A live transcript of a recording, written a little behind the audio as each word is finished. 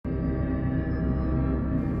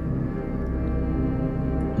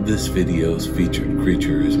This video's featured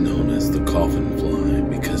creature is known as the Coffin fly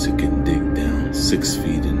because it can dig down 6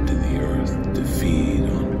 feet into the earth to feed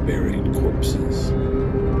on buried corpses.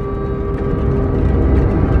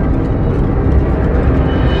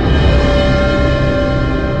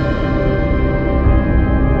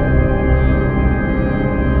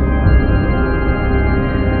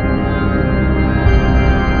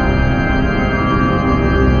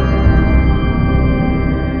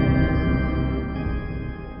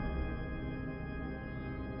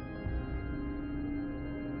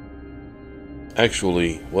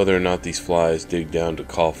 Actually, whether or not these flies dig down to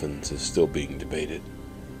coffins is still being debated.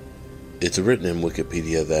 It's written in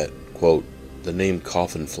Wikipedia that, quote, the name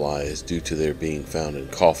coffin fly is due to their being found in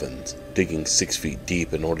coffins, digging 6 feet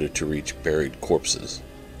deep in order to reach buried corpses,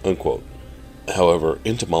 unquote. However,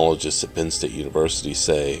 entomologists at Penn State University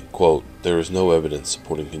say, quote, there is no evidence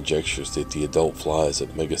supporting conjectures that the adult flies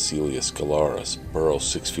of Macabre scalaris burrow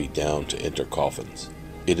 6 feet down to enter coffins.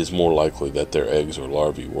 It is more likely that their eggs or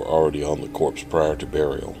larvae were already on the corpse prior to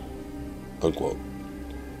burial, unquote.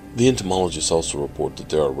 The entomologists also report that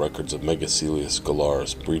there are records of Macabre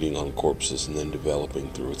scalaris breeding on corpses and then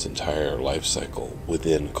developing through its entire life cycle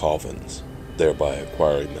within coffins, thereby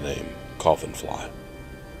acquiring the name coffin fly.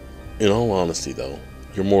 In all honesty though,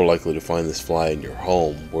 you're more likely to find this fly in your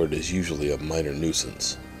home where it is usually a minor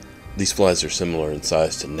nuisance. These flies are similar in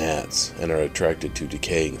size to gnats and are attracted to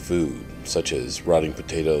decaying food, such as rotting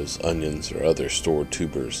potatoes, onions, or other stored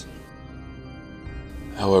tubers.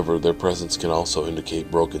 However, their presence can also indicate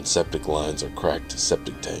broken septic lines or cracked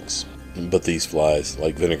septic tanks. But these flies,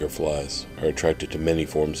 like vinegar flies, are attracted to many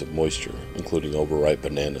forms of moisture, including overripe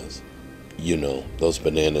bananas. You know, those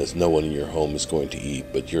bananas no one in your home is going to eat,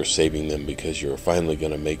 but you're saving them because you're finally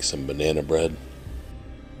going to make some banana bread.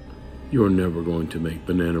 You're never going to make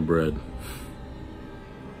banana bread.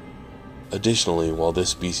 Additionally, while this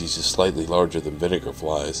species is slightly larger than vinegar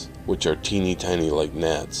flies, which are teeny tiny like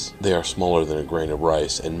gnats, they are smaller than a grain of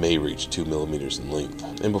rice and may reach 2 millimeters in length.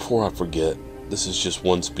 And before I forget, this is just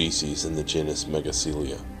one species in the genus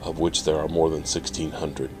Macabre, of which there are more than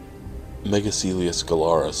 1,600. Macabre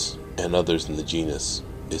scalaris, and others in the genus,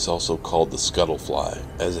 is also called the scuttle fly,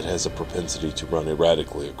 as it has a propensity to run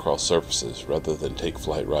erratically across surfaces rather than take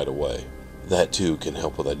flight right away. That too can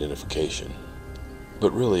help with identification.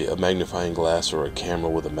 But really, a magnifying glass or a camera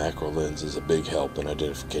with a macro lens is a big help in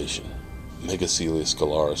identification. Macabre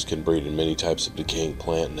scalaris can breed in many types of decaying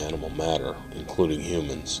plant and animal matter, including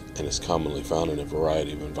humans, and is commonly found in a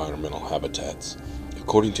variety of environmental habitats.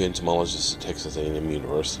 According to entomologists at Texas A&M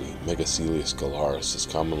University, Macabre scalaris is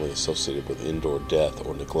commonly associated with indoor death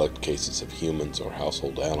or neglect cases of humans or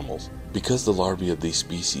household animals. Because the larvae of these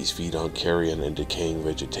species feed on carrion and decaying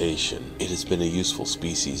vegetation, it has been a useful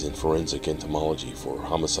species in forensic entomology for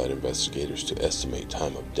homicide investigators to estimate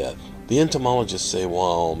time of death. The entomologists say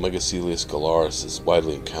while Macabre scalaris is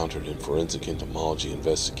widely encountered in forensic entomology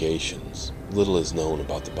investigations, little is known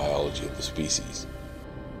about the biology of the species.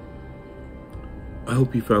 I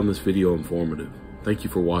hope you found this video informative. Thank you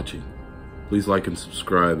for watching. Please like and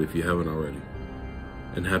subscribe if you haven't already.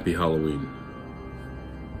 And happy Halloween.